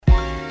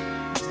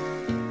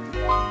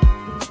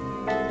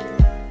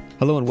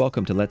Hello and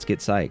welcome to Let's Get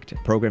Psyched,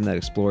 a program that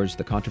explores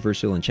the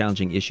controversial and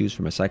challenging issues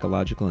from a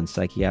psychological and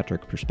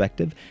psychiatric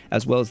perspective,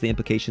 as well as the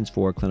implications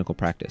for clinical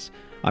practice.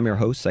 I'm your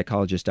host,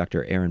 psychologist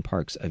Dr. Aaron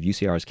Parks of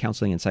UCR's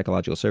Counseling and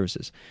Psychological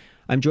Services.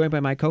 I'm joined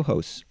by my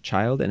co-host,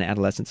 child and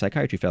adolescent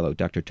psychiatry fellow,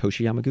 Dr.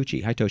 Tosha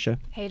Yamaguchi. Hi, Tosha.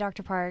 Hey,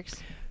 Dr.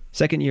 Parks.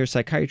 Second-year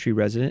psychiatry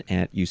resident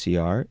at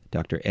UCR,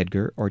 Dr.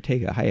 Edgar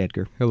Ortega. Hi,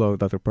 Edgar. Hello,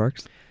 Dr.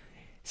 Parks.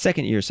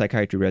 Second-year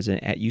psychiatry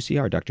resident at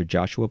UCR, Dr.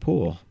 Joshua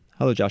Poole.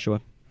 Hello, Joshua.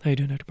 How you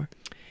doing, Dr. Parks?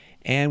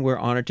 And we're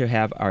honored to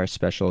have our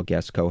special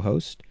guest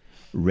co-host,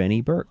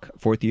 Rennie Burke,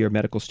 fourth-year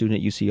medical student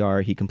at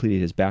UCR. He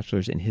completed his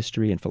bachelor's in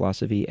history and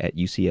philosophy at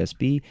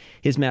UCSB.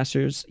 He has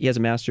a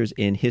master's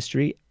in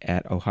history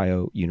at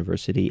Ohio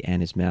University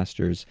and his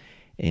master's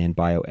in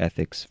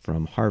bioethics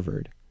from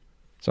Harvard.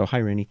 So, hi,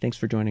 Rennie. Thanks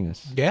for joining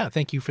us. Yeah,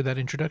 thank you for that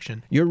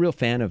introduction. You're a real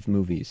fan of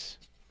movies.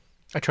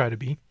 I try to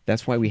be.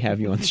 That's why we have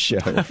you on the show.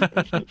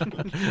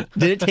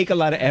 Did it take a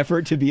lot of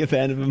effort to be a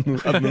fan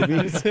of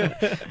movies?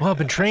 Well, I've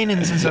been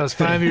training since I was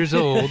 5 years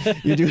old.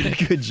 You're doing a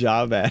good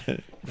job at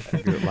it.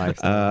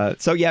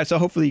 So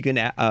hopefully you can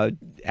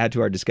add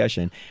to our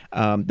discussion.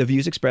 The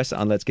views expressed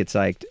on Let's Get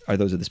Psyched are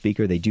those of the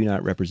speaker. They do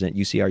not represent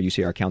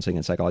UCR Counseling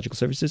and Psychological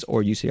Services,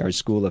 or UCR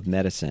School of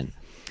Medicine.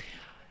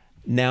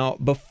 Now,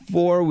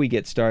 before we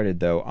get started,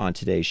 though, on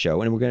today's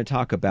show, and we're going to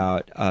talk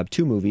about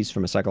two movies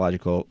from a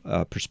psychological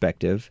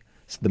perspective.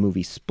 The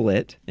movie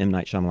Split, M.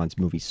 Night Shyamalan's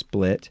movie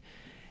Split,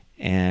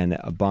 and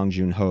Bong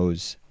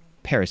Joon-ho's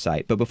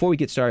Parasite. But before we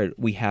get started,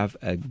 we're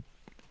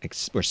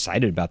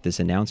excited about this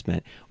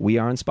announcement. We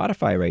are on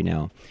Spotify right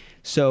now.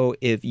 So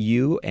if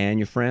you and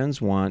your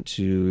friends want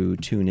to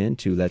tune in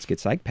to Let's Get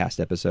Psyched past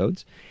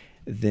episodes,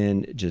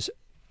 then just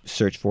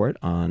search for it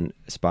on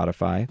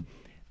Spotify,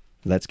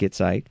 Let's Get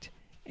Psyched,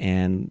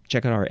 and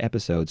check out our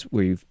episodes.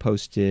 We've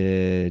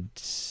posted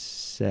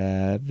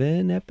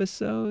 7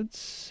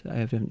 episodes. I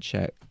haven't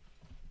checked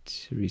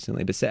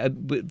recently, but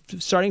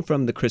starting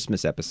from the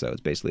Christmas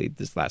episodes, basically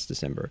this last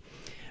December.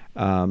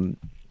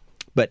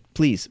 But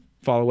please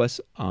follow us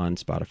on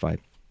Spotify.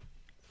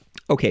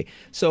 Okay,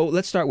 so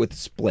let's start with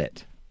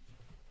Split.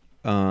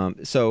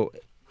 So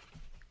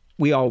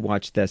we all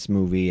watched this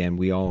movie and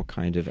we all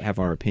kind of have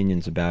our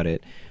opinions about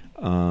it.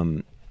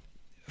 I'm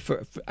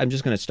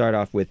just going to start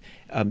off with,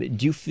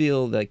 do you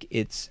feel like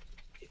it's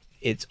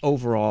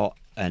overall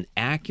an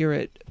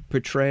accurate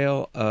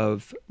portrayal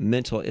of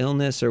mental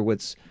illness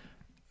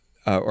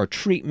or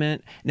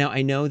treatment? Now,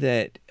 I know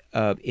that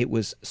it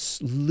was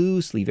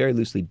very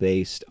loosely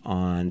based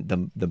on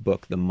the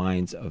book The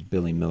Minds of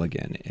Billy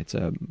Milligan. It's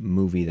a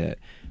movie that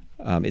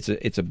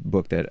it's a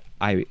book that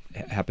I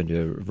happened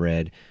to have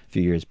read a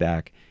few years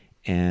back,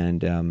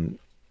 and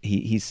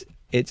it's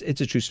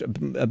a true story.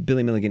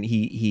 Billy Milligan,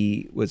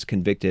 he was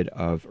convicted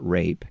of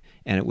rape,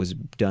 and it was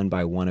done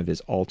by one of his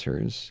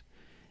alters.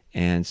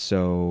 And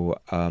so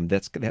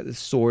that's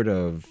sort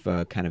of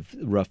kind of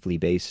roughly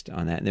based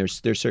on that. And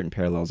there's certain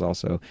parallels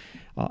also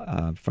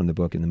from the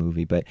book and the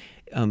movie. But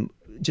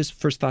just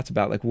first thoughts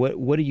about, like,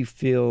 what do you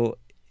feel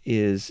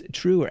is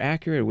true or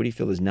accurate, or what do you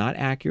feel is not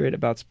accurate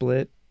about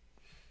Split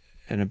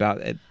and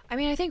about it? I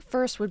mean, I think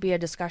first would be a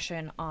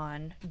discussion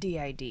on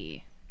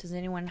DID. Does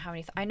anyone have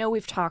any? I know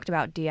we've talked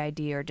about DID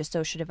or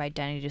dissociative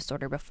identity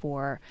disorder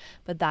before,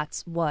 but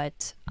that's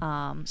what.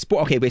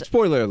 Okay, wait.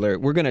 Spoiler alert: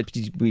 we're going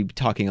to be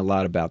talking a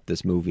lot about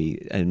this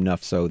movie,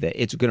 enough so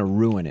that it's going to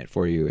ruin it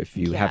for you if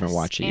you haven't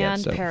watched it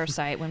yet. And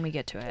Parasite when we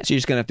get to it. So you're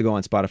just going to have to go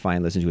on Spotify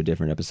and listen to a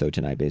different episode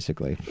tonight,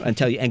 basically,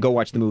 and go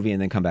watch the movie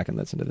and then come back and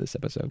listen to this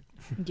episode.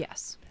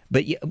 Yes.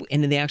 But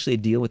and then they actually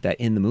deal with that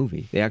in the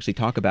movie. They actually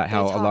talk about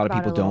how a lot of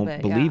people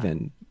don't believe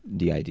in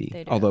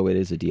DID, although it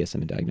is a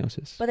DSM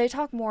diagnosis. But they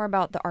talk more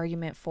about the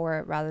argument for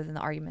it rather than the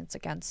arguments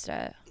against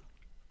it.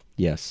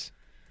 Yes.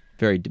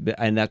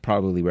 And that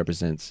probably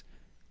represents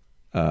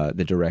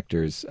the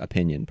director's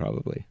opinion,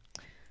 probably.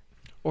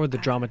 Or the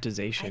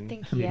dramatization. I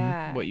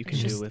think, what you can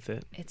do with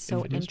it. It's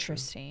so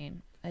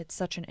interesting. It's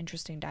such an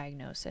interesting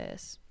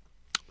diagnosis.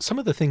 Some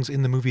of the things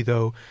in the movie,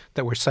 though,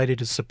 that were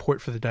cited as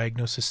support for the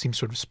diagnosis seem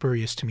sort of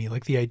spurious to me,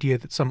 like the idea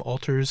that some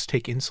alters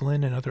take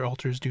insulin and other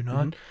alters do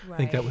not. Mm-hmm. Right.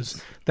 I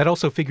think that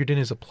also figured in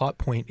as a plot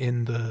point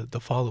in the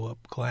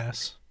follow-up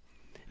class.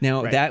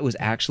 Now, that was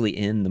actually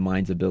in The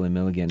Minds of Billy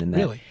Milligan. And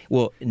really?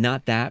 Well,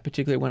 not that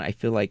particular one. I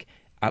feel like,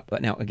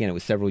 now, again, it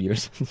was several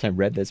years since I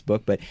read this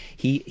book, but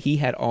he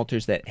had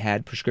alters that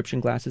had prescription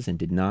glasses and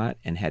did not,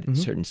 and had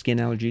certain skin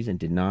allergies and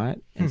did not.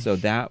 And so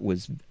that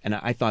was, and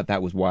I thought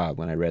that was wild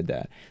when I read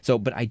that. So,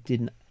 but I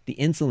didn't, the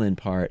insulin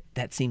part,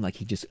 that seemed like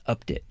he just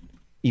upped it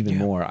even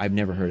more. I've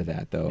never heard of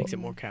that, though. Makes it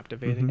more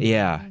captivating.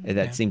 Yeah,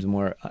 that seems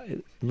more,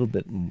 a little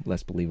bit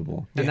less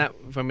believable. And that,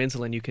 from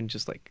insulin, you can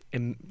just like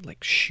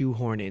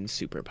shoehorn in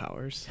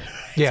superpowers.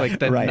 Yeah, it's like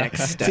the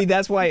next step. See,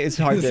 that's why it's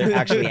hard to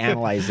actually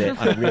analyze it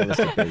on a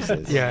realistic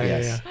basis.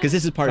 Yeah. Because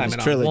this is part of his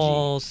trilogy.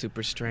 Walls,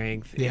 super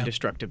strength,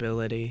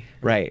 indestructibility.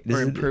 Right.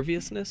 Or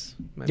imperviousness.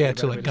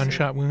 To like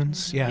gunshot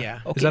wounds. Yeah. Yeah.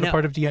 Okay, is that a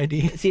part of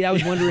DID? See, I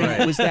was wondering,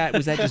 was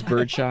that just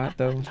birdshot,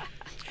 though?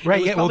 Right,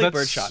 was yeah, well, probably that's,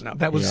 birdshot, not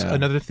that was Yeah.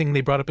 another thing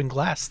they brought up in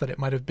Glass, that it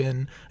might have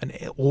been an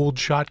old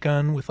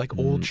shotgun with like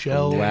old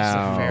shells.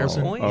 Wow. fair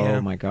Wasn't- point. Oh yeah.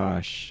 my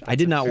gosh. I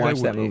did not watch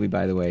that movie,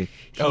 by the way.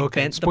 Oh,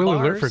 okay. bent the Spoiler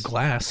alert for bars.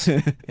 Glass.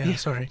 Yeah,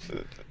 sorry.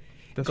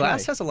 That's Glass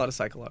right. has a lot of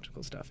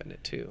psychological stuff in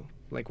it too,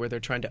 like where they're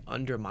trying to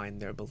undermine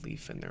their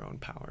belief in their own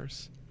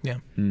powers Yeah.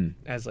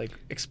 as like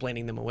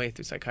explaining them away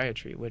through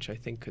psychiatry, which I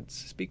think could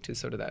speak to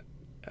sort of that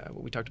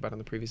what we talked about on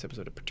the previous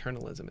episode of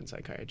paternalism in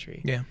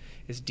psychiatry. Yeah.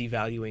 Is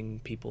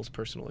devaluing people's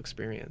personal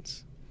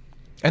experience.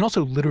 And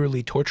also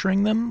literally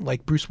torturing them.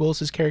 Like Bruce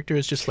Willis's character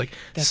is just like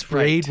That's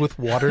sprayed right. with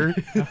water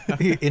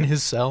in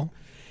his cell.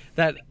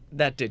 That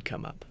did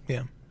come up.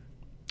 Yeah.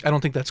 I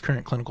don't think that's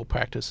current clinical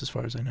practice as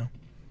far as I know.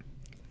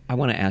 I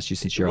want to ask you,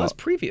 since It you're was all,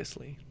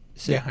 previously.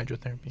 Yeah,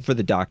 hydrotherapy. for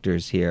the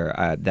doctors here,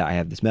 that I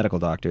have this medical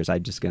doctors,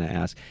 I'm just going to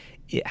ask,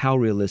 how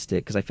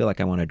realistic, because I feel like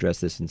I want to address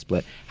this in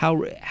Split,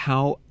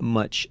 how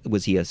much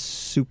was he a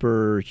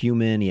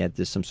superhuman? He had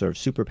some sort of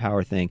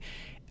superpower thing.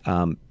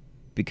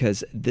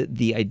 Because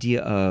the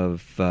idea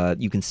of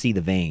you can see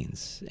the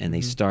veins and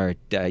they start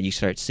you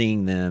start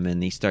seeing them,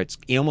 and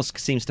he almost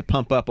seems to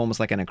pump up almost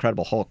like an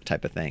Incredible Hulk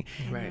type of thing.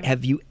 Right.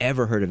 Have you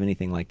ever heard of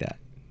anything like that?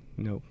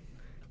 No.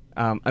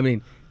 I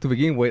mean, to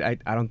begin with,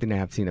 I don't think I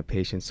have seen a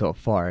patient so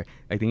far.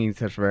 I think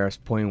it's as rare as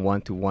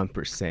 0.1 to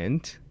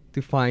 1%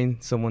 to find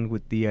someone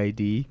with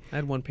DID. I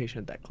had one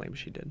patient that claimed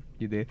she did.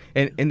 You did,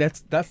 and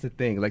that's the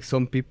thing. Like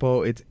some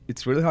people,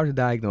 it's really hard to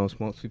diagnose.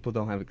 Most people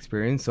don't have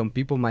experience. Some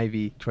people might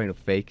be trying to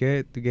fake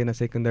it to gain a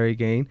secondary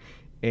gain.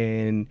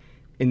 And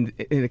in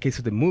the case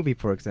of the movie,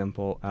 for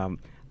example,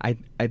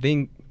 I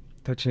think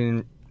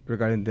touching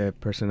regarding the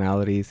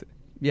personalities.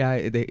 Yeah,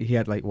 he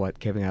had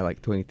Kevin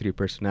had 23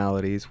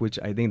 personalities, which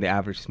I think the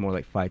average is more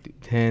like 5 to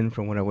 10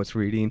 from what I was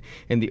reading.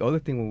 And the other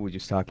thing we were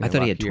just talking I about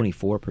thought he had here-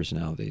 24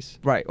 personalities.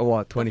 Right. Oh, well,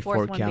 The 24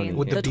 fourth one counting. being,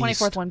 With the the 24th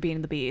beast. one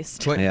being the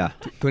beast. Yeah.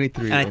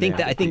 23. And I think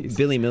yeah, I think beast.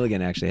 Billy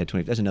Milligan actually had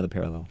 20. That's another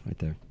parallel right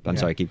there. I'm Yeah.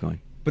 sorry, keep going.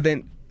 But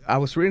then I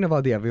was reading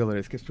about the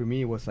abilities, because for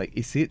me it was like,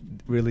 is it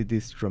really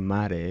this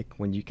dramatic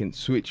when you can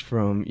switch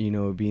from,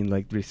 being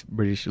like this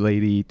British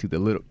lady to the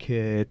little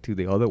kid to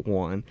the other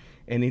one?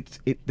 And it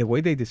the way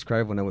they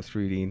described when I was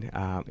reading,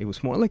 it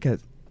was more like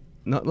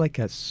not like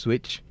a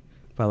switch,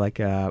 but like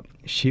a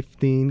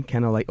shifting,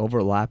 kind of like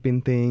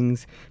overlapping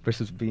things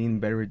versus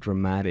being very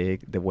dramatic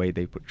the way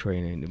they portray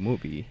it in the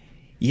movie.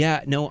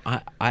 Yeah, no,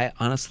 I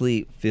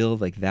honestly feel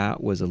like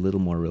that was a little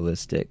more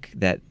realistic,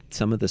 that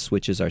some of the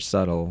switches are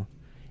subtle,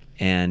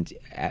 and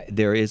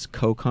there is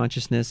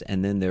co-consciousness,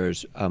 and then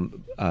there's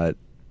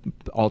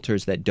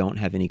alters that don't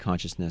have any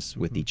consciousness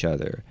with each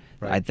other.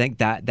 Right. I think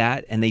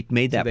that and they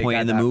made So that they point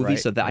got in the that movie, right,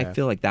 so that yeah. I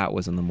feel like that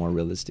was on the more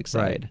realistic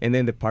side. And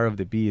then the part of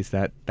the B is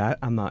that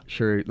I'm not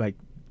sure, like,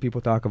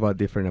 people talk about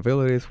different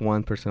abilities.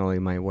 One personally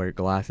might wear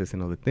glasses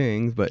and other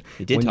things, but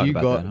They did when talk you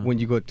about go that, huh? when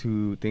you go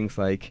to things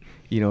like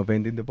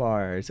bending the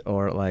bars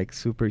or like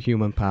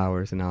superhuman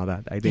powers and all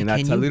that, I think Yeah,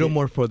 that's can a you little be-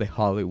 more for the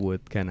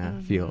Hollywood kind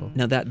of feel.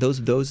 Now that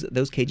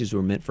those cages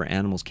were meant for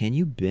animals. Can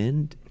you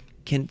bend?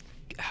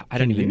 I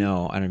don't even you?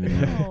 know. I don't even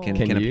know. No. Can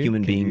Can a you?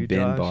 human Can being you,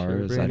 bend Josh or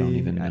bars? I don't Brittany?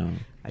 even know.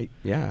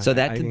 Yeah. So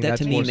that I to- think that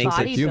that's to me more makes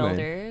it human.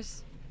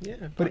 Bodybuilders. Yeah.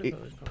 But it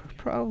bodybuilders.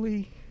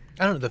 probably.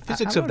 I don't know. The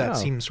physics I of don't that know.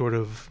 seems sort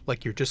of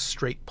like you're just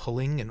straight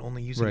pulling and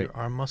only using Right. your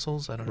arm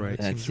muscles. I don't know. Right.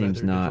 It That seems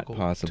rather not difficult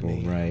to possible.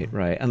 me.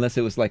 Right. Unless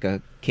it was like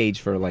a cage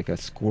for like a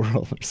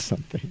squirrel or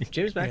something.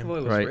 James McAvoy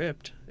was Right.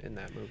 ripped in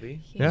that movie.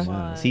 He Yeah.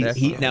 was.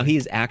 Now he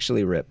is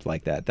actually ripped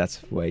like that.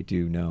 That's what I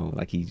do know.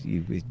 Like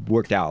he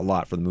worked out a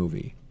lot for the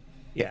movie.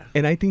 Yeah.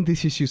 And I think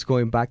this is just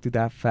going back to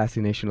that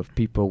fascination of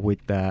people with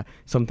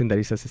something that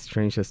is as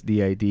strange as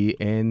DID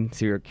and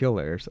serial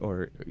killers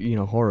or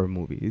horror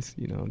movies.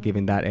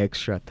 Giving that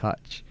extra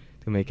touch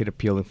to make it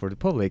appealing for the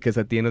public. Because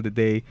at the end of the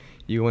day,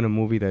 you want a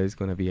movie that is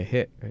going to be a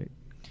hit, right?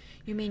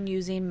 You mean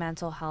using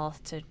mental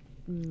health to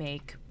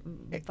make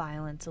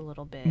violence a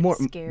little bit More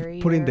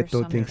scarier? putting the or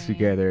two things something?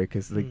 together,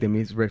 because like the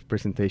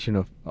misrepresentation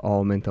of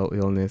all mental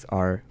illness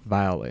are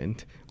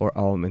violent, or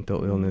all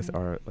mental illness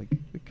are like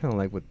kind of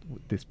like what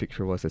this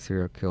picture was, a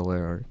serial killer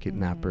or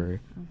kidnapper,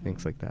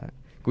 things like that,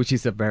 which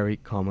is a very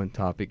common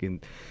topic in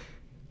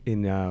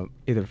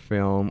either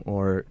film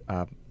or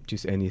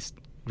just any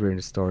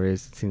written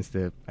stories since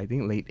the I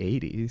think late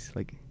 80s,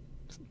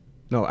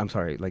 no, I'm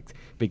sorry, like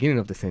beginning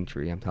of the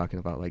century. I'm talking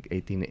about like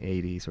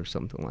 1880s or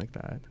something like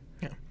that.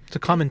 Yeah. It's a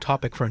common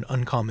topic for an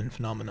uncommon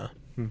phenomena.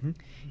 Mm-hmm.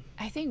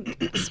 I think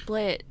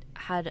Split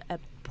had a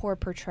poor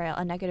portrayal,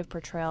 a negative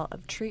portrayal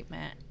of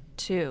treatment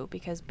too,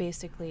 because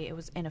basically it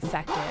was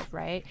ineffective,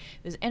 right?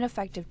 It was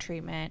ineffective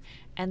treatment,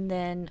 and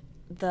then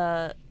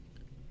the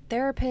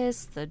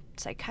therapist, the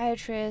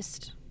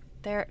psychiatrist,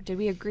 did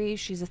we agree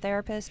she's a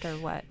therapist or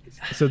what?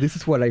 So this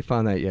is what I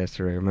found out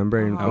yesterday. Remember,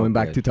 and Oh, going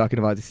back good. to talking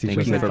about the Thank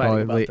teachers you and for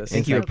fighting probably about this.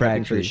 Thank you for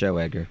prepping for the psychiatry. show,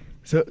 Edgar.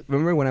 So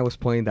remember when I was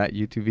playing that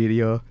YouTube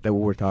video that we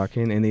were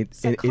talking, and it does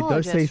say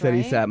Psychologist, that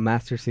it's right? a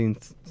master's in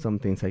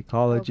something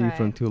psychology Okay.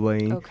 from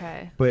Tulane.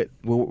 Okay. But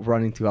we'll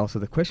run into also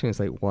the question is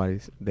like, what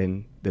is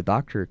then the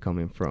doctor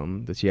coming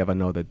from? Does she have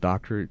another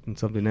doctorate in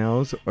something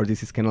else, or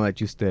this is kind of like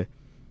just the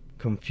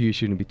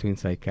confusion between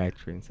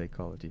psychiatry and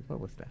psychology. What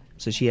was that?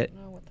 So she had. I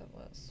don't know what that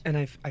was. And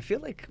I feel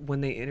like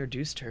when they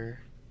introduced her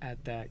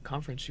at that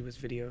conference she was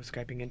video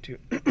Skyping into,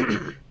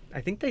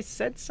 I think they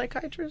said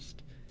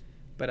psychiatrist,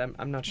 but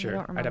I'm not sure.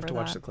 don't I'd have to remember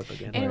watch that. the clip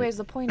again. Anyways,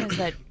 the point is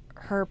that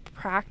her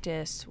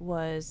practice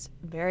was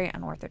very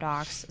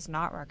unorthodox. It's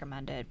not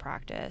recommended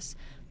practice.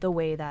 The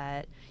way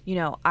that,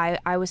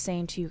 I was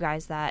saying to you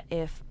guys that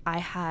if I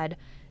had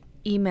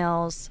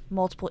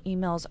multiple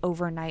emails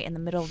overnight in the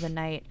middle of the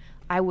night,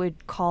 I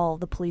would call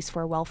the police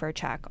for a welfare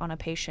check on a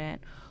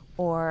patient,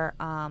 or,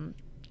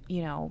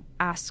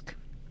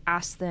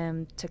 ask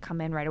them to come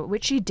in right away,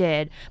 which she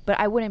did, but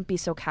I wouldn't be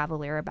so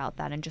cavalier about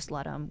that and just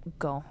let them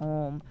go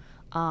home.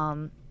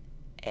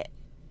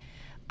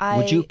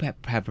 Would you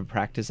have a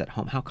practice at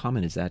home? How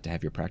common is that to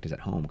have your practice at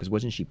home? Because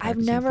wasn't she I've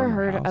practicing never from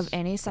her heard house? of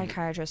any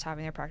psychiatrist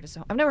having their practice at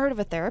home. I've never heard of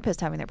a therapist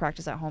having their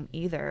practice at home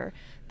either.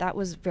 That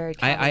was very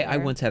cavalier. I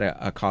once had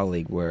a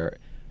colleague where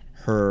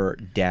her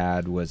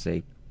dad was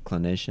a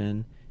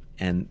clinician,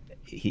 and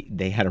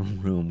they had a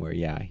room where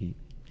he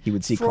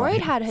would see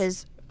Freud clients. had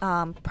his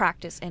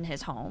practice in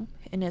his home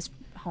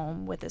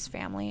with his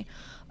family,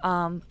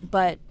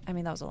 but I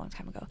mean that was a long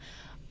time ago.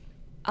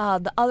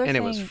 The other And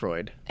thing, it was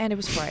Freud. And it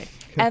was Freud.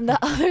 And the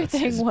other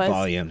thing was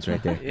volumes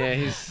right there. Yeah,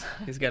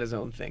 he's got his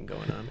own thing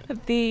going on.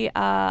 the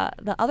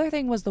other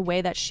thing was the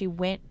way that she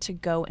went to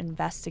go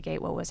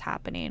investigate what was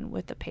happening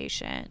with the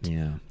patient.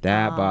 Yeah,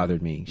 that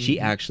bothered me. She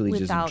actually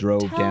just Without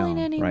drove telling down.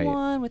 anyone,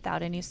 Right.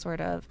 without any sort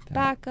of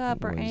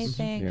backup or was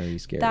anything. very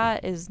scary.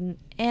 That is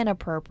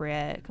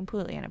inappropriate,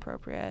 completely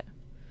inappropriate.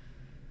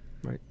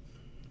 Right.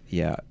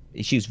 Yeah,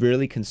 she was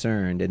really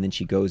concerned, and then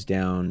she goes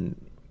down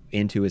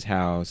into his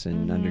house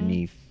and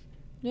underneath.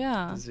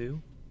 Yeah. The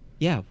zoo.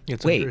 Yeah.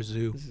 It's Wait. under a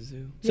zoo. This is a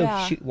zoo. So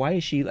Yeah. why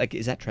is she like?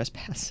 Is that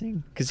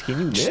trespassing? Because can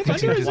you live Thinks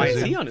under it's a a Why zoo? is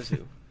zoo. he on a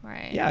zoo?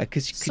 Right. Yeah,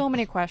 because So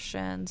many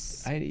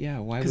questions. Why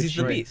Because would he's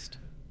she? the beast.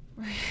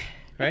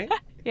 Right?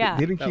 Yeah.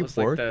 Didn't That he was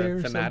like work the there?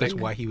 or thematic. something? That's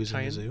why he was in the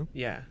tie-in. zoo?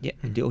 Yeah. Yeah.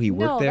 Do he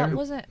work No, there?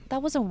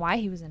 that wasn't why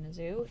he was in a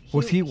zoo.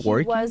 Was he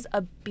working? He was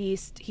a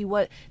beast.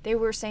 They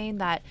were saying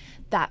that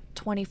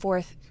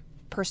 24th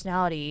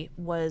personality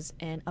was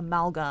an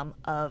amalgam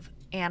of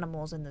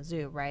animals in the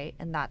zoo, right?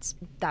 And that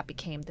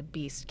became the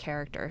beast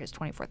character, his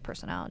 24th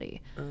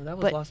personality. That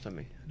was But- lost on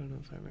me. I don't know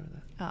if I remember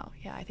that. Oh,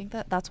 yeah, I think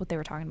that's what they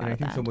were talking about And I at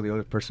think the some end. of the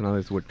other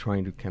personalities were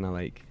trying to kind of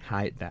like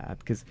hide that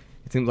because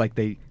it seemed like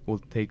they will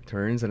take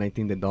turns, and I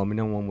think the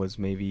dominant one was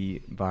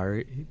maybe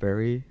Barry,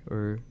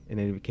 and then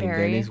it became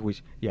Barry.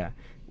 Dennis,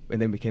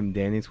 and then became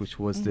Dennis, which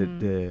was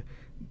the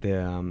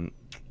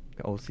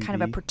OCD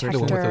Kind of a person. protector,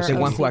 the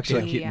one who OCD, actually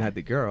yeah. kidnapped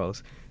the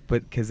girls,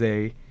 but because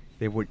they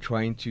were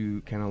trying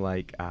to kind of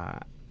like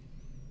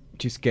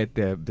just get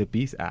the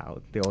beast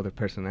out, the other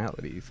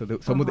personalities. So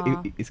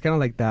it's kind of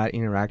like that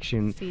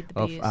interaction Feed the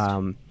of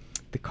beast.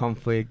 the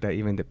conflict that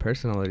even the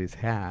personalities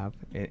have,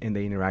 and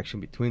the interaction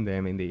between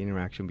them, and the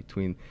interaction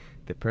between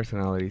the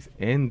personalities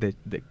and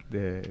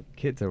the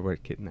kids that were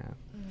kidnapped.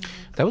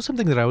 That was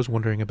something that I was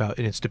wondering about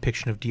in its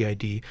depiction of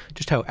DID,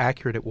 just how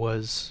accurate it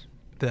was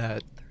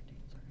that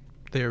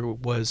there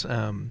was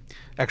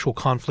actual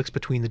conflicts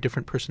between the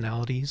different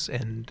personalities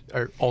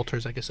or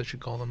alters, I guess I should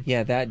call them.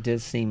 Yeah, that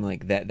does seem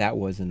like that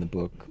was in the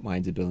book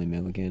Minds of Billy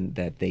Milligan,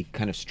 that they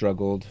kind of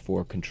struggled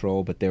for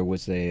control, but there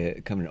was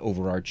a kind of an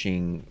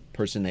overarching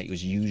person that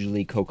was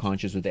usually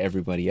co-conscious with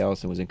everybody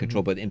else and was in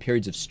control, but in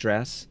periods of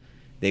stress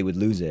they would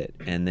lose it,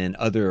 and then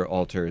other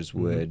alters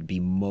would be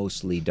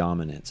mostly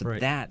dominant. So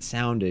Right. that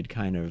sounded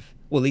kind of,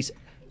 well, at least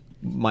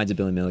Minds of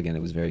Billy Milligan,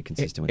 it was very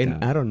consistent with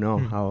And that. I don't know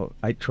how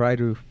I try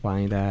to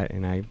find that,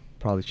 and I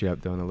probably should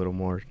have done a little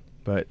more,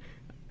 but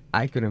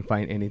I couldn't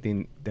find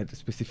anything that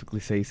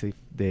specifically says if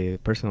the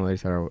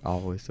personalities are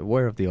always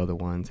aware of the other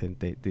ones and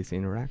this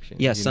interaction.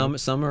 Yeah, you know?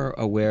 some are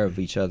aware of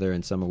each other,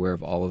 and some are aware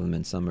of all of them,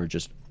 and some are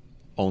just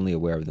only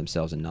aware of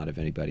themselves and not of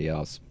anybody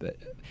else. But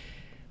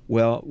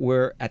well,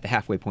 we're at the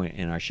halfway point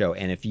in our show,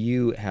 and if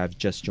you have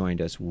just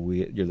joined us,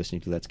 you're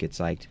listening to Let's Get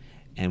Psyched,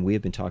 and we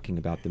have been talking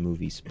about the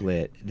movie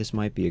Split. This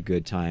might be a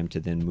good time to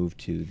then move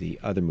to the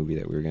other movie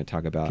that we were going to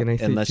talk about, Can I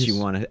say unless you just-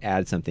 want to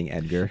add something,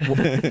 Edgar.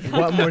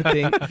 One more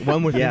thing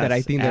that I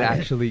Yes, think that add it.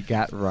 actually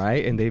got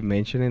right, and they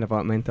mentioned it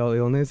about mental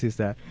illness, is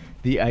that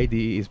the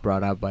ID is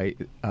brought up by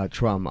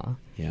trauma.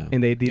 Yeah.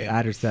 And they did Yeah.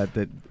 address that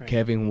Right.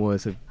 Kevin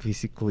was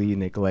physically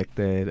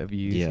neglected,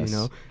 abused, Yes. you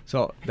know?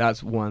 So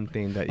that's one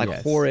thing that, Like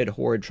yes.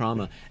 horrid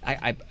trauma.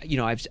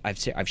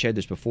 I've shared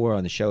this before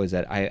on the show, is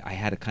that I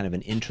had a kind of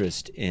an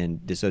interest in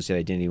dissociative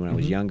identity when I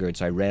was younger, and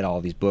so I read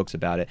all these books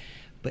about it.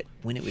 But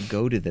when it would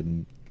go to the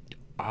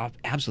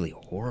absolutely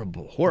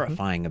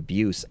horrifying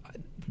abuse,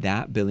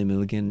 that Billy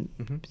Milligan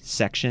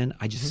section,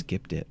 I just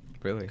skipped it.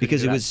 Really?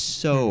 Because it that. was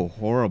so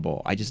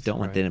horrible. I just don't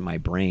want that in my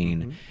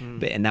brain.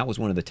 And that was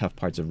one of the tough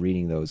parts of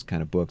reading those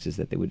kind of books, is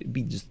that they would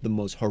be just the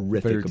most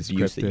horrific Very abuse that you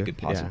descriptive. could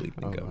possibly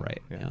Yeah. think Oh, of, wow.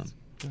 right? Yes.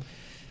 Yeah.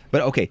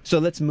 But okay, so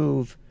let's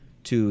move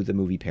to the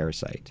movie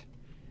Parasite.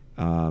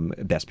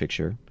 Best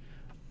Picture.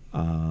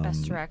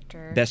 Best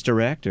director. Best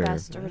director.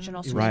 Best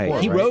original screenplay.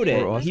 Right. He Right. wrote it.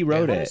 For He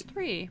wrote What it. was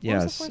 3? What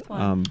Yes. was the fourth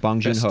one? Bong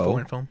Best Joon-ho.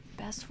 foreign film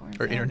Best foreign or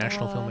film.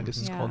 international film, I guess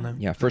it's called now.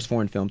 Yeah, first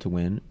foreign film to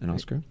win an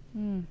Oscar.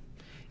 Hmm.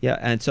 Yeah,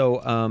 and so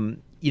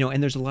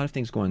and there's a lot of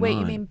things going Wait,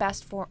 on. you mean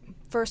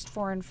first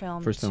foreign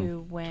film First to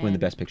film win the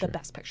Best Picture. The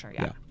Best Picture,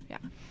 yeah. Yeah.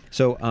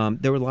 So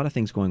there were a lot of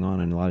things going on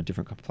and a lot of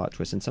different plot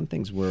twists, and some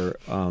things were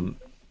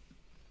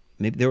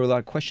maybe there were a lot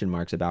of question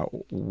marks about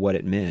what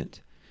it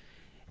meant.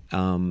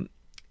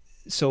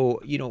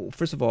 So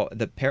first of all,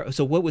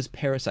 so what was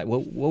Parasite?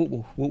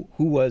 Who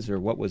was or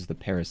what was the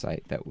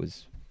parasite that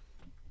was?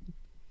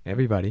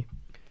 Everybody.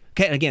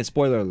 Okay, and again,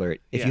 spoiler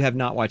alert: if Yeah. you have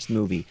not watched the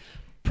movie,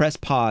 press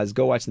pause,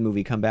 go watch the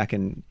movie, come back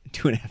in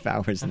 2.5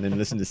 hours, and then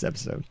listen to this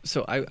episode.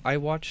 So I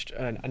watched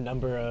a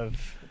number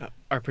of.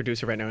 Our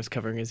producer right now is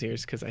covering his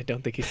ears because I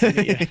don't think he's seen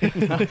it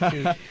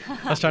yet.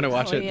 I was trying to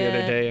watch it the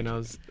other day,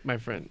 and my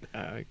friend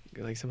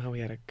somehow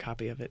he had a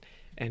copy of it,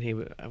 and he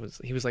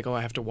was like, oh,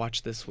 I have to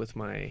watch this with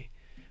my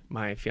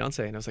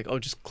fiance, and I was like, oh,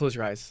 just close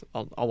your eyes,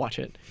 I'll watch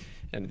it,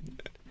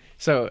 and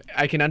so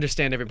I can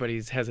understand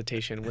everybody's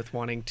hesitation with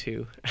wanting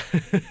to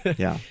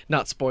Yeah.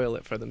 not spoil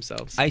it for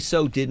themselves. I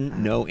so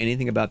didn't know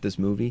anything about this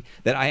movie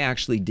that I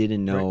actually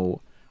didn't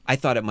know. I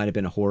thought it might have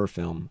been a horror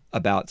film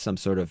about some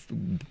sort of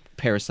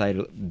parasite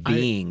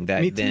being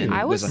that me too. then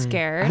I was a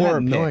scared. horror I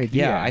had no pick.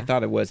 idea. Yeah, I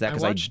thought it was that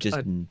because I watched just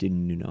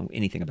didn't know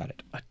anything about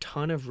it. a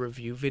ton of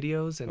review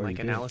videos and Oh, you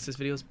did? analysis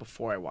videos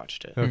before I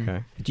watched it.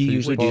 Okay. Do you So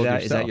usually do spoiled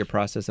that? Is that yourself. your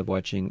process of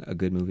watching a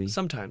good movie?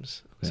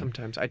 Sometimes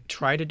I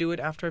try to do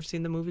it after I've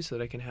seen the movie so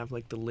that I can have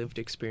like the lived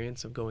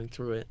experience of going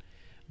through it.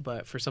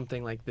 But for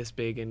something like this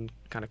big and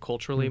kind of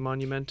culturally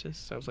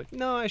monumentous, I was like,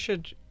 no, I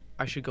should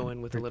go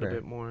in with a little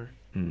Prepare. bit more.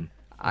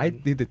 I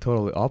did the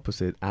totally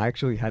opposite. I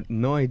actually had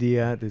no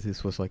idea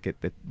this was like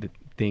the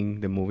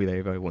movie that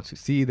everybody wants to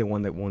see, the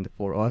one that won the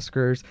 4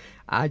 Oscars.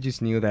 I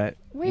just knew that.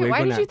 Wait,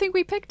 why did you think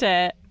we picked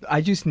it?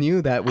 I just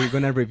knew that we're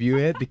gonna review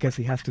it because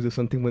it has to do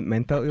something with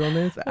mental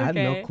illness. I had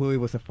no Okay. clue it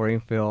was a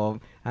foreign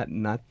film. I had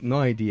no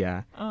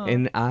idea,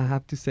 and I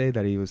have to say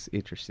that it was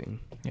interesting.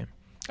 Yeah.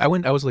 I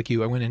was like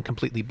you. I went in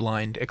completely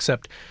blind,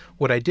 except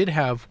what I did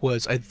have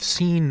was I've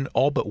seen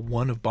all but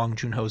one of Bong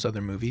Joon-ho's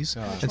other movies.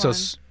 Which and so one?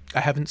 I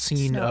haven't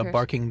seen Snowpiercer.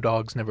 Barking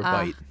Dogs Never Ah.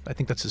 Bite. I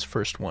think that's his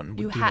first one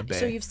You with Dina Bay.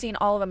 so you've seen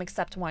all of them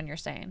except one, you're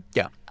saying?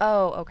 Yeah.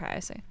 Oh, okay, I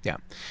see. Yeah.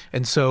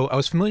 And so I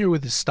was familiar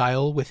with his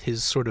style, with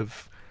his sort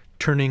of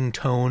turning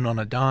tone on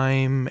a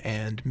dime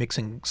and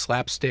mixing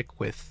slapstick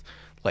with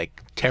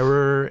like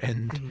terror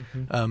and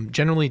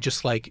generally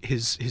just like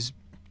his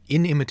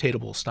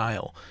inimitatable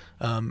style.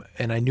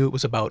 And I knew it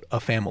was about a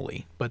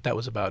family, but that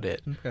was about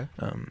it. Okay.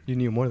 You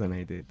knew more than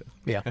I did, though.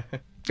 Yeah.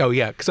 Oh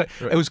yeah,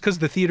 it was because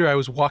the theater I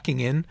was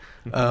walking in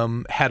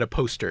had a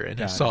poster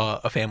and I saw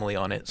a family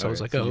on it, so I was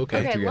like, Alright, oh so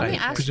you okay. Okay, let I me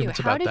ask presume you, it's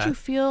how about did that. you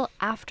feel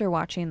after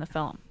watching the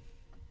film?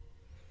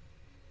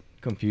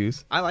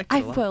 Confused. I liked it I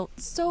a lot. felt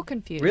so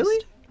confused.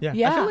 Really? Yeah.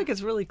 Yeah. I feel like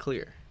it's really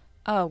clear.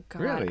 Oh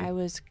god, Really? I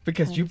was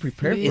Because you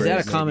prepared for Is it.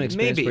 that a common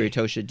experience Maybe. for you,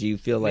 Tosha? Do you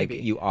feel like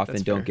Maybe. you often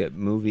That's don't fair. get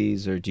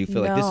movies, or do you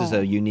feel like this is No.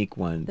 a unique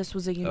one? This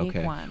was a unique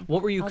Okay. one.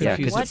 What were you I was like,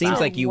 confused what Because it seems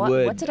did- like you what,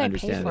 would What did I pay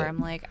understand for? it. I'm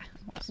like,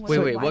 Wait,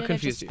 why what did I just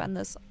confused you? spend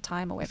this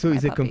time away So from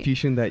is my it puppy?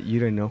 confusion that you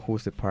didn't know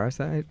who's the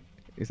parasite?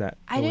 Is that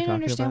I what we're didn't talking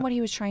understand about? what he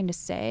was trying to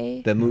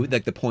say. The movie,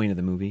 like the point of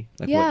the movie,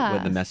 like what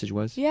Yeah. the message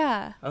was.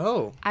 Yeah,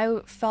 Oh. I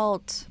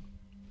felt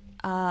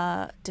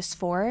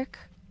dysphoric.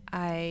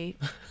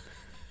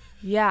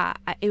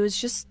 It was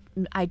just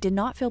I did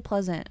not feel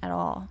pleasant at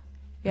all.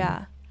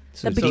 Yeah.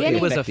 So The it's beginning-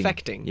 it was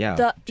affecting.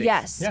 Yeah.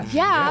 Yes. Yeah.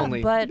 Yeah,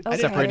 Only but okay.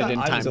 separated in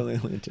I was time. only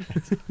into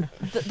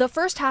The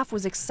first half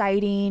was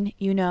exciting,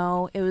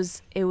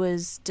 it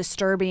was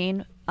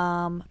disturbing,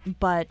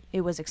 but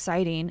it was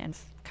exciting and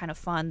kind of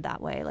fun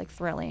that way, like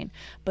thrilling.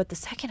 But the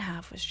second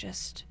half was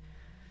just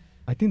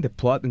I think the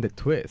plot and the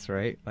twist,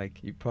 right?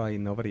 Like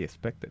nobody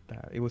expected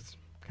that. It was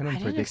kind of I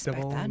didn't expect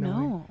unpredictable. that. in a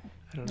way. No.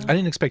 I don't know. I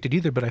didn't expect it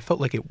either, but I felt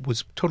like it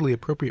was totally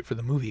appropriate for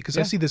the movie because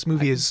I Yeah, see this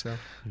movie I as think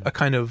a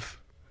kind of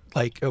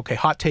like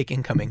hot take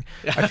incoming.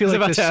 I feel I was like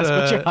about this. to ask,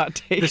 what's your hot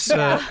take?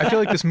 I feel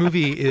like this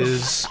movie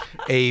is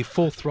a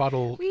full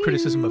throttle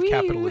criticism of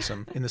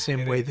capitalism in the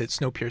same way that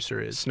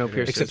Snowpiercer is.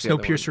 Snowpiercer Except is the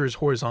other Snowpiercer is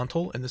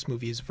horizontal and this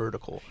movie is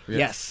vertical.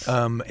 Yes.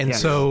 And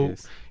Yes. so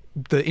Yes.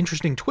 the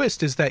interesting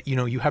twist is that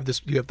you have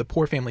the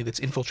poor family that's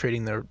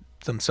infiltrating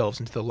themselves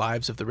into the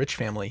lives of the rich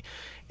family,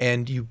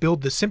 and you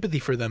build the sympathy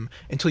for them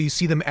until you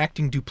see them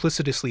acting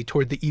duplicitously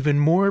toward the even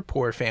more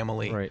poor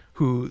family Right.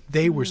 who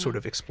they were sort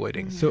of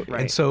exploiting. So-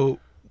 Right. And so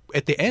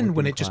at the end,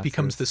 when Working it just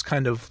becomes classes. this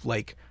kind of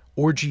like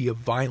orgy of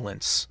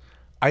violence,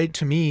 I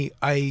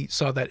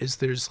saw that as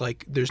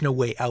there's no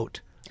way out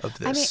of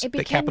this. I mean, it that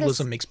became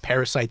capitalism this- makes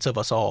parasites of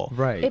us all.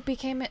 Right. It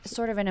became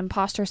sort of an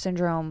imposter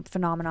syndrome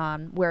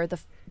phenomenon where the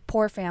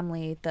poor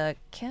family, the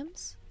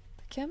Kims,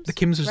 The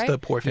Kims is right? the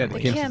poor Yeah,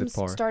 family. The Kims is the Kims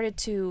poor. started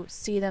to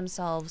see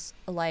themselves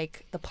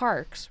like the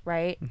Parks,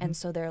 right? And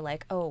so they're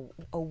like, oh,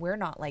 we're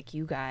not like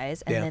you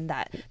guys. And Yeah. then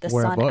the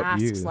We're son above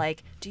asks, you.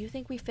 like, do you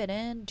think we fit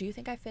in? Do you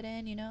think I fit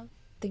in?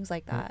 Things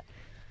like that.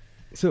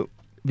 So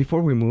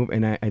before we move,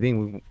 and I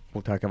think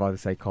we'll talk about the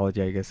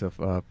psychology, I guess,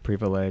 of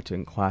privilege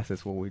and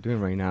classes, what we're doing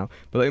right now.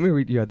 But let me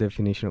read you a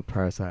definition of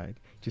parasite,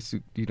 just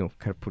to, kind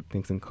of put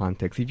things in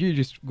context. If you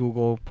just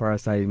Google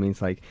parasite, it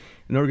means like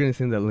an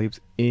organism that lives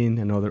in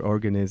another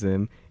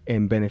organism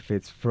and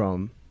benefits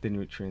from the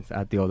nutrients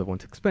at the other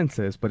one's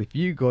expenses. But if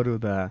you go to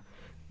the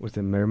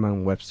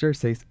Merriam-Webster,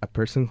 says a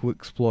person who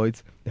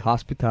exploits the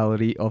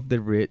hospitality of the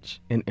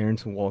rich and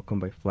earns welcome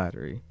by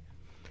flattery.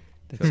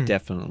 That's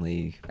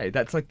definitely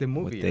that's like the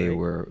movie what they right?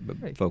 were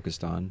Right.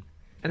 focused on.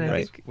 And I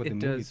Right. think What the it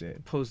movie does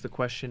did. pose the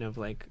question of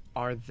like,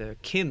 are the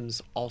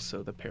Kims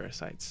also the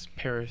parasites?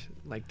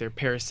 Like they're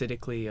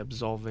parasitically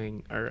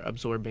absorbing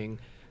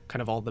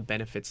kind of all the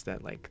benefits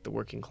that like the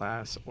working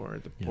class or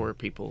the poor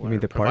people You mean are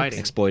the parks? providing.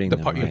 Exploiting The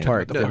them. park- you're right?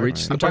 talking about The the rich-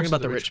 parks. I'm talking The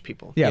about the parks. rich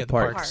people. Yeah, the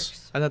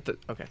parks. I thought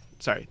okay,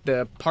 sorry.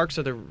 The parks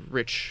are the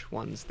rich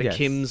ones. The Yes.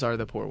 Kims are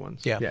the poor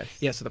ones. Yeah. Yes.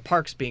 Yeah, so the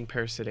parks being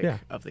parasitic Yeah.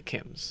 of the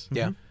Kims.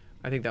 Yeah.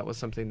 I think that was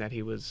something that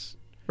he was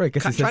Right,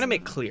 because trying to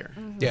make clear.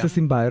 Yeah. it's a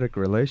symbiotic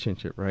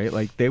relationship, right?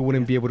 Like they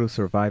wouldn't be able to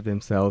survive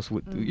themselves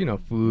with,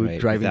 food, Right,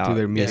 driving to without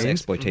their this meetings,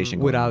 exploitation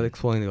going without on.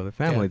 exploiting the other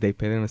family. Yeah. They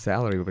pay them a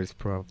salary, but it's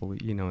probably,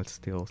 it's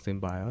still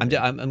symbiotic.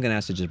 I'm going to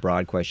ask a just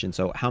broad question.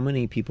 So, how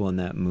many people in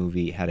that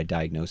movie had a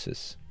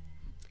diagnosis?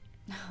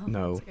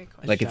 No. That's a good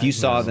question. Like, if you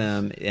saw No.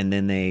 them and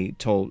then they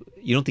told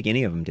you, don't think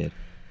any of them did.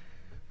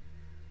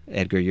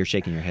 Edgar, you're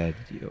shaking your head.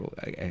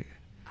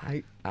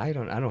 I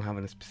don't have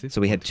any specific. So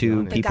we had one, to be two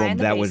honest. The people guy in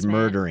the that was basement.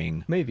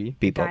 murdering Maybe.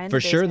 people. guy in For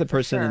the sure, the basement, for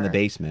person in the sure.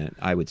 basement,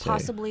 I would say.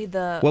 Possibly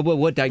the.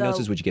 What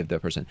diagnosis the- would you give the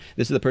person?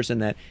 This is the person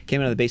that came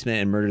out of the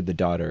basement and murdered the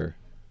daughter,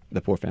 the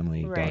poor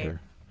family Right.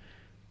 daughter.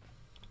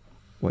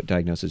 What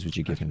diagnosis would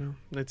you I give don't him?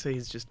 know. I'd say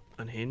he's just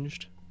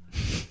unhinged.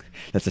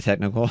 That's a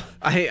technical.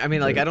 I mean,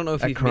 like, I don't know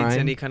if A he meets crime?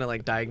 any kind of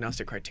like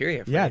diagnostic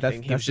criteria for Yeah,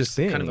 anything. He that's was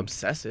the just kind of thing.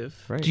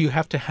 obsessive. Right. Do you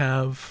have to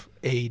have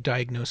a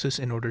diagnosis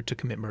in order to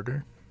commit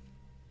murder?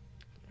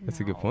 That's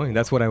a good point.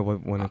 That's what I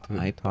wanted to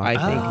I talk think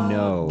about.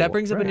 no. That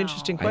brings up an Right.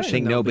 interesting I question.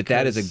 think though, no, but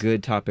that is a because-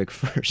 good topic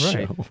for a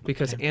show.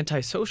 because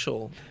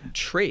antisocial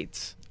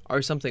traits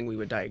are something we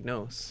would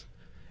diagnose,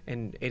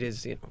 and it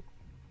is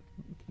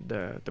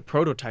the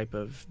prototype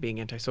of being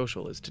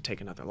antisocial is to take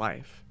another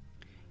life.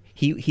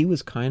 He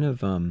was kind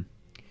of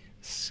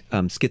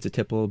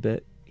schizotypal a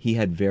bit. He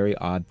had very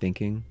odd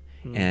thinking,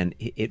 and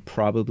it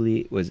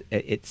probably was.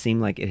 It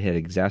seemed like it had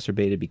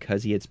exacerbated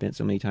because he had spent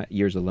so many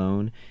years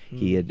alone.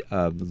 He had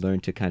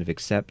learned to kind of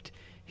accept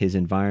his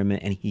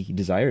environment, and he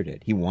desired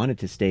it. He wanted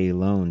to stay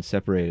alone,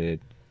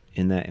 separated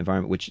in that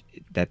environment, which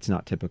that's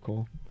not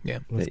typical. Yeah.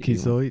 that you-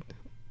 Schizoid?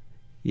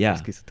 Yeah.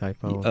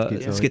 Schizotypal?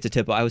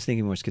 Schizotypal. I was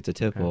thinking more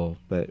schizotypal,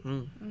 but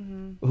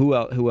Mm-hmm.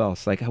 who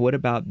else? Like, what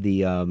about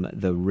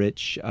the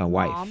rich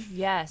wife? Mom?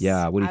 Yes.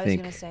 Yeah, what do you I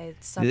think? was gonna say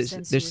There's-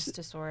 substance there's- use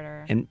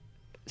disorder. And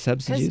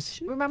substance use?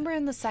 Because remember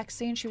in the sex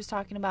scene, she was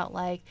talking about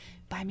like,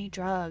 buy me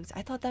drugs.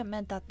 I thought that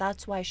meant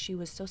that's why she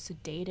was so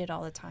sedated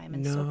all the time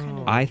and so kind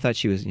of. I thought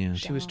she was. Yeah.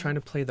 She was trying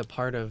to play the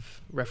part of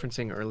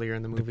referencing earlier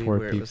in the movie poor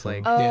where it was people.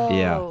 like, Oh.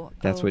 Yeah,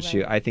 that's what she.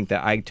 right. I think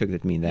that I took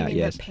that to mean You that. mean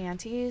Yes. the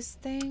panties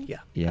thing. Yeah.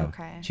 Yeah.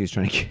 Okay. She was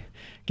trying to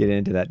get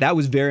into that. That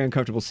was very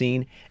uncomfortable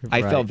scene.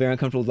 I Right. felt very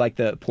uncomfortable with like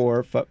the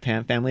poor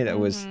family that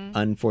was Mm-hmm.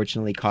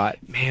 unfortunately caught.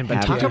 man, but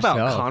having talk it. about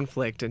yourself.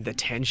 conflict and the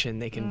tension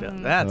they can Mm. build.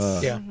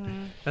 That's Yeah.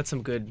 that's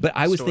some good. But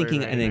I was story thinking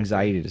writing an right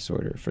anxiety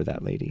disorder for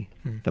that lady,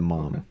 the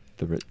mom.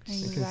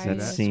 Anxiety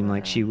That seemed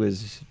like she disorder.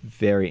 was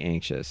very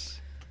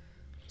anxious.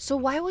 So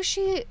why was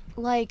she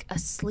like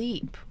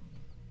asleep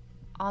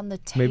on the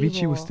table? Maybe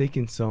she was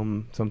taking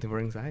something for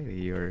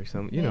anxiety or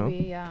some,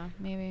 Maybe, yeah,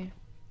 maybe.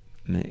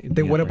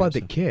 Then what about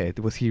the kid?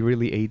 Was he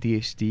really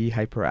ADHD,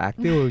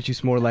 hyperactive, or was it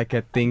just more like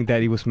a thing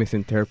that he was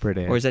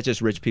misinterpreted? Or is that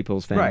just rich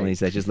people's Right, families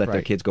that just let their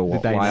right. kids go The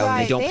wild? dynamic. They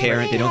Right, don't they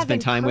parent. may They don't have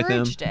spend time with them.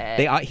 encouraged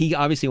it. He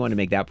obviously wanted to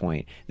make that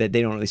point that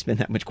they don't really spend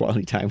that much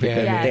quality time with Yeah.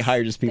 them. They Yes,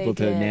 hire just people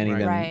they to did, nanny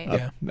them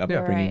right.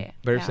 upbringing. Right.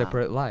 Very yeah.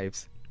 separate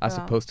lives, as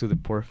Yeah. opposed to the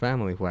poor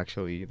family who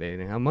actually they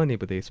didn't have money,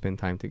 but they spend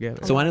time together.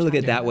 So when I look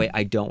at it that way,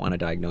 I don't want to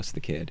diagnose the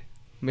kid.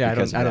 yeah,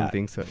 because of I don't that.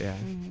 think so. Yeah.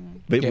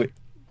 But Yeah.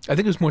 I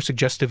think it was more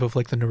suggestive of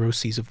like the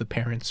neuroses of the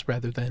parents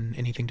rather than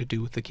anything to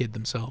do with the kid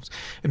themselves.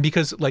 And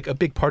because like a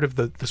big part of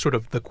the sort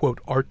of the quote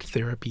art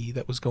therapy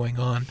that was going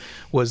on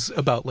was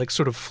about like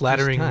sort of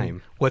flattering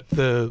time. what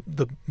the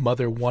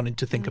mother wanted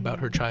to think about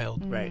her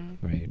child. Right.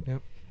 right.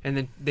 Yep. And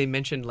then they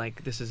mentioned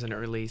like this is an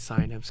early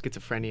sign of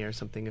schizophrenia or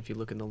something if you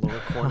look in the lower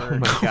corner. Oh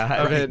my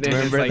God. of it, and it's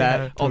Remember like,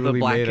 that? all the Totally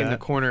black made in the up.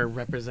 corner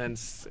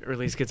represents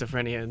early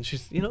schizophrenia, and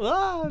she's she's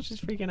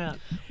freaking out.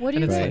 What do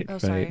you And it's think? like- Oh,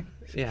 sorry. right.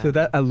 Yeah. So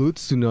that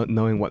alludes to not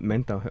knowing what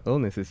mental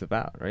illness is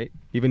about, right?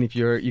 Even if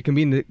you can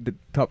be in the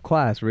top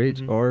class,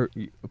 rich or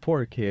a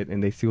poor kid,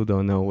 and they still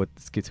don't know what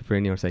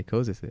schizophrenia or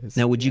psychosis is.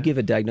 Now, would you Yeah. give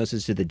a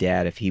diagnosis to the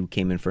dad if he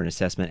came in for an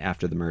assessment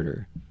after the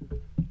murder?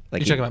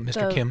 Like You're talking about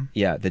Mr. So- Kim.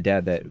 Yeah, the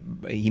dad that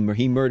he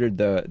murdered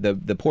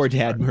the poor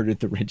dad murdered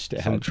the rich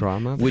dad. Some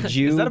trauma. Would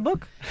you? Is that a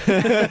book?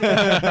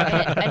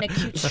 An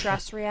acute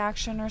stress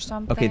reaction or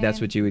something. Okay, that's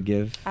what you would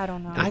give. I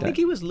don't know. I think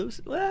he was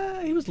lucid.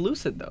 Well, he was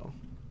lucid though.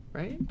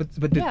 right? But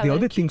Yeah, the the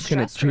other acute things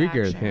kind of stress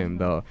triggered reaction. him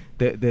though.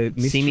 The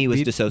Simi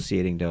was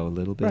dissociating though a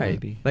little bit, right.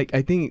 maybe. Like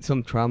I think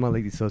some trauma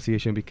like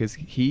dissociation because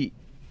he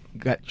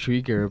got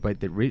triggered by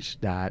the rich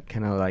dad.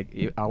 Kind of like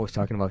I was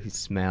talking about his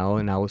smell,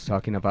 and I was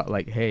talking about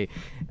like, hey,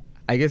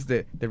 I guess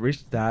the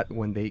rich dad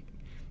when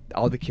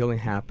all the killing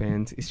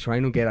happens is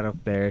trying to get out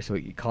of there, so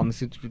it comes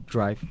to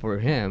drive for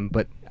him.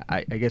 But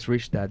I guess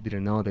rich dad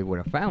didn't know they were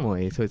a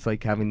family, so it's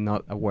like having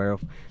not aware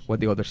of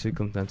what the other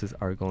circumstances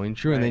are going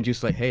through, and then Right.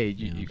 just like, hey,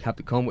 you have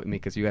to come with me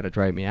because you got to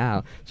drive me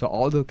out. So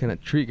all those kind of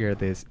trigger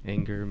this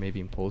anger, maybe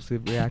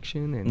impulsive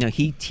reaction. And No,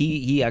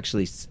 he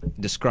actually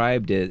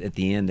described it at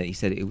the end that he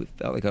said it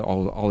felt like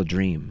all a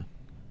dream.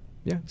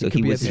 yeah, So it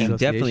could be a he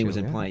definitely was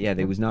dissociation, implying, that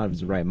he was not of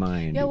his right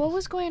mind. Yeah, what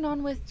was going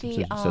on with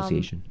the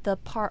Association.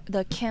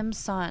 the Kim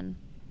son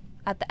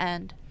at the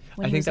end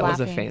when I he think was that was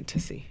a laughing?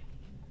 fantasy.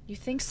 You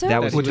think so?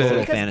 That was With total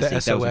the fantasy.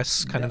 That was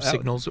SOS kind of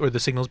signals or the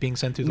signals being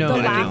sent through the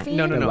No, The I window. think,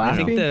 no. The I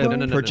think laughing?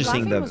 no.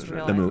 purchasing Laughing was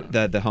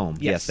real. the home.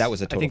 Yes, that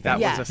was a total I think that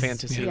fantasy. was a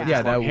fantasy. Yeah. with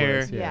Yeah, that long hair.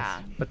 was, yeah. Yeah.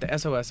 But the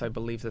SOS, I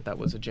believe that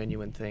was a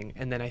genuine thing.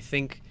 And then I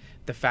think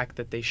the fact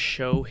that they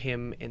show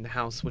him in the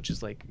house, which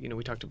is like,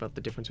 we talked about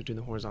the difference between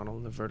the horizontal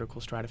and the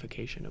vertical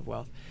stratification of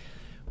wealth,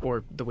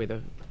 or the way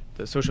the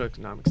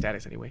socioeconomic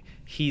status anyway.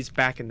 He's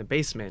back in the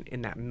basement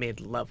in that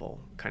mid-level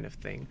kind of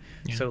thing.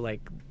 Yeah. So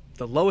like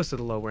the lowest of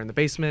the low were in the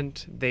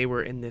basement. They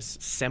were in this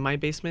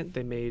semi-basement.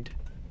 They made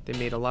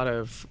a lot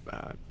of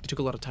it took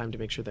a lot of time to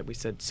make sure that we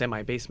said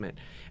semi-basement,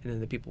 and then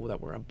the people that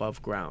were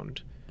above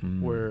ground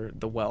were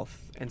the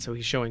wealth. And so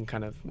he's showing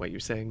kind of what you're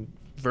saying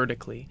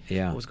vertically,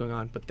 what was going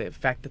on. But the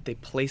fact that they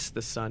placed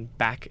the son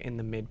back in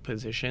the mid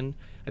position,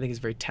 I think is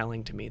very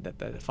telling to me that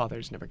the father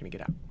is never going to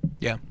get out.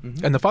 Yeah,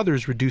 and the father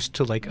is reduced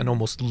to like an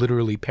almost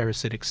literally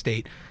parasitic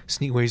state,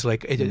 where he's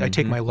like, I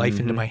take my life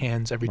into my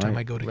hands every time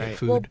I go to get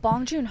food. Well,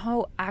 Bong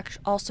Joon-ho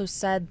also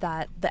said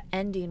that the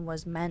ending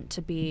was meant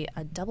to be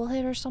a double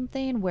hit or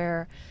something,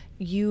 where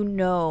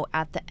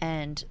at the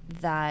end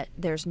that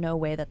there's no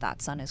way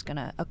that son is going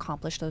to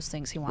accomplish those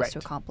things he wants to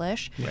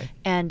accomplish. Right.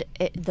 And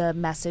the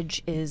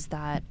message is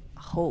that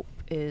hope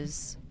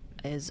is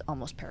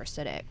almost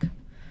parasitic.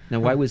 Now,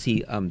 why was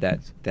he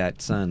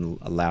that son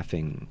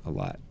laughing a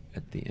lot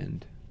at the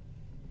end?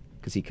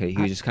 Because he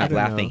was just kind of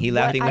I don't laughing. know. He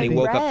laughing when he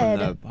woke up from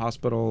read- the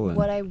hospital. And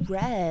What I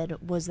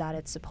read was that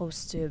it's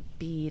supposed to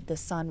be the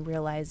son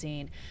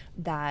realizing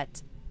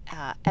that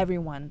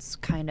everyone's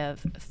kind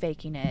of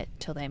faking it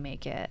till they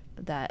make it.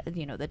 That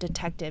the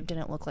detective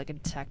didn't look like a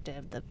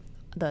detective. The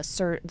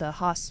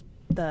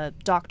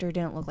doctor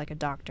didn't look like a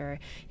doctor.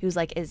 He was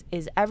like, "Is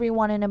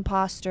everyone an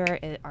imposter?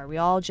 Are we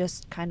all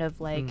just kind of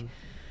like?"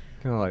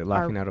 kind of like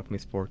laughing out of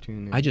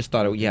misfortune. I just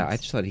thought, I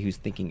just thought he was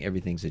thinking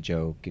everything's a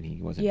joke, and he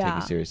wasn't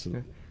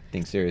taking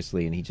things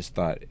seriously, and he just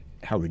thought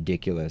how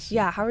ridiculous.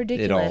 Yeah, how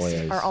ridiculous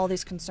is. are all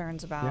these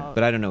concerns about?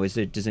 But I don't know.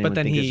 Does anyone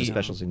then think there's a he-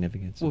 special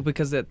significance? Well,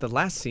 because the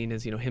last scene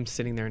is him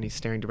sitting there and he's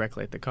staring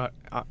directly at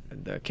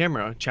the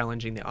camera,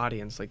 challenging the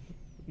audience, like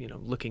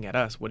looking at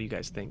us. What do you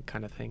guys think,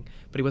 kind of thing.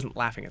 But he wasn't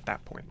laughing at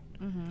that point.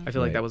 I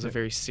feel like that was a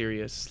very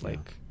serious,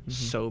 like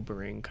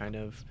sobering kind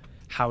of.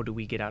 How do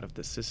we get out of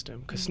this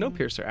system? Because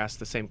Snowpiercer asked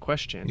the same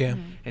question. Yeah.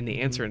 And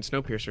the answer in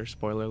Snowpiercer,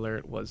 spoiler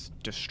alert, was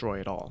destroy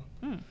it all.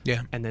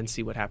 Yeah. And then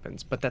see what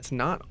happens. But that's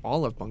not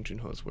all of Bong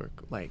Joon-ho's work.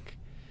 Like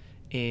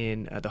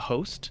in The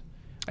Host,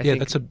 I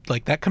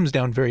think that comes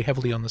down very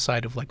heavily on the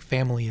side of like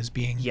family as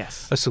being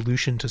Yes. a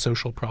solution to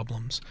social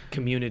problems.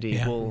 community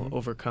Yeah. will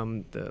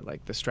overcome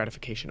the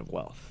stratification of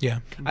wealth. Yeah.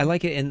 I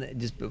like it, and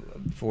just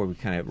before we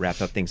kind of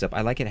wrap up things up,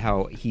 I like it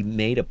how he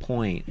made a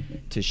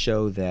point to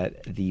show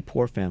that the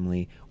poor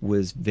family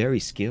was very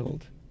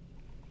skilled.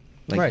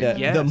 Like Right. the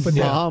Yes.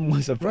 mom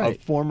was a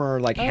Right. former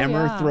like Oh,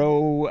 hammer yeah.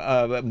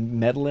 throw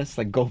medalist,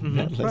 like gold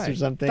medalist or Right.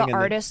 something. The and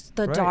artist,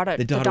 the Right. daughter,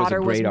 The the daughter was a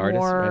daughter was great artist,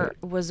 more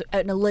right? was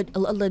a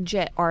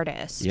legit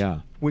artist.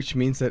 Yeah. Which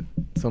means that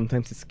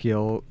sometimes the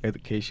skill,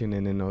 education,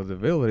 and the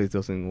abilities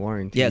doesn't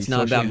warrant. Yeah, it's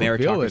not about social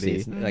meritocracy. mobility.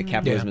 It's, like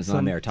capitalism is not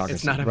Some- meritocracy.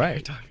 It's not a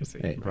Right.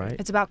 meritocracy. Right. Right.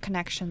 It's about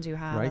connections you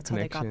have. Right. That's how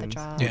they got the Connections.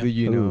 job. Yeah. Who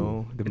you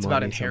know, the It's money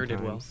about inherited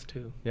sometimes. wealth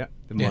too. Yeah,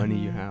 the Yeah. money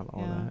you have,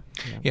 all Yeah. that.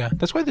 Yeah,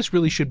 that's why this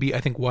really should be, I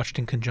think, watched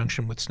in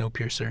conjunction with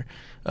Snowpiercer.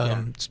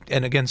 And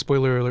again,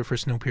 spoiler alert for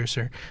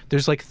Snowpiercer.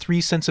 There's like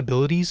three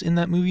sensibilities in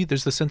that movie.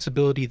 There's the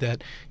sensibility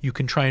that you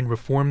can try and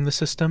reform the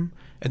system,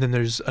 and then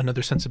there's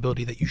another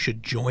sensibility that you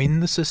should join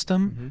the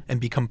system and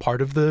become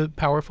part of the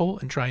powerful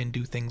and try and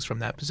do things from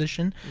that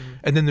position.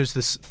 And then there's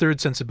this third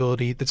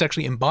sensibility that's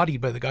actually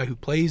embodied by the guy who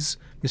plays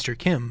Mr.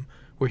 Kim,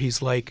 where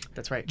he's like,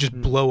 That's right. just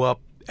blow up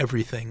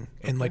everything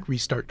and like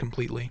restart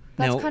completely.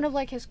 That's Now- kind of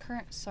like his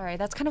current. Sorry,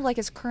 that's kind of like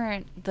his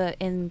current.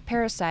 In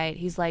Parasite,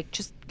 he's like,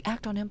 just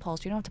act on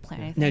impulse. You don't have to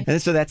plan anything.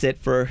 And so that's it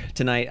for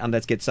tonight on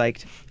Let's Get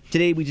Psyched.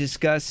 Today we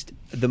discussed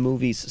the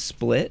movies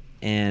Split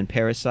and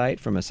Parasite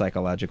from a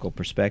psychological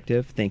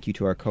perspective. Thank you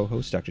to our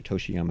co-hosts, Dr.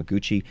 Toshi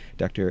Yamaguchi,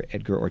 Dr.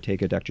 Edgar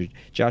Ortega, Dr.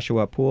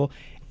 Joshua Poole,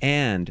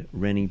 and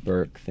Rennie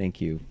Burke. Thank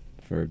you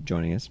for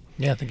joining us.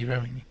 Yeah, thank you for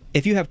having me.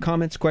 If you have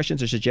comments,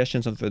 questions, or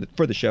suggestions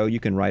for the show, you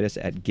can write us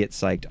at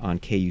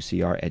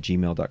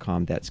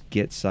getpsychedonkUCR@gmail.com. That's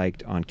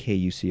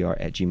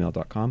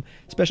getpsychedonkUCR@gmail.com.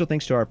 Special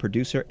thanks to our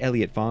producer,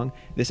 Elliot Fong.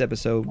 This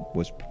episode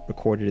was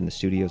recorded in the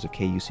studios of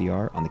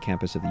KUCR on the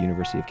campus of the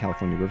University of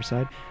California,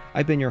 Riverside.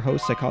 I've been your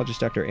host,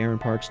 psychologist Dr. Aaron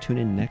Parks. Tune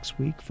in next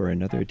week for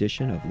another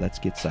edition of Let's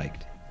Get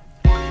Psyched.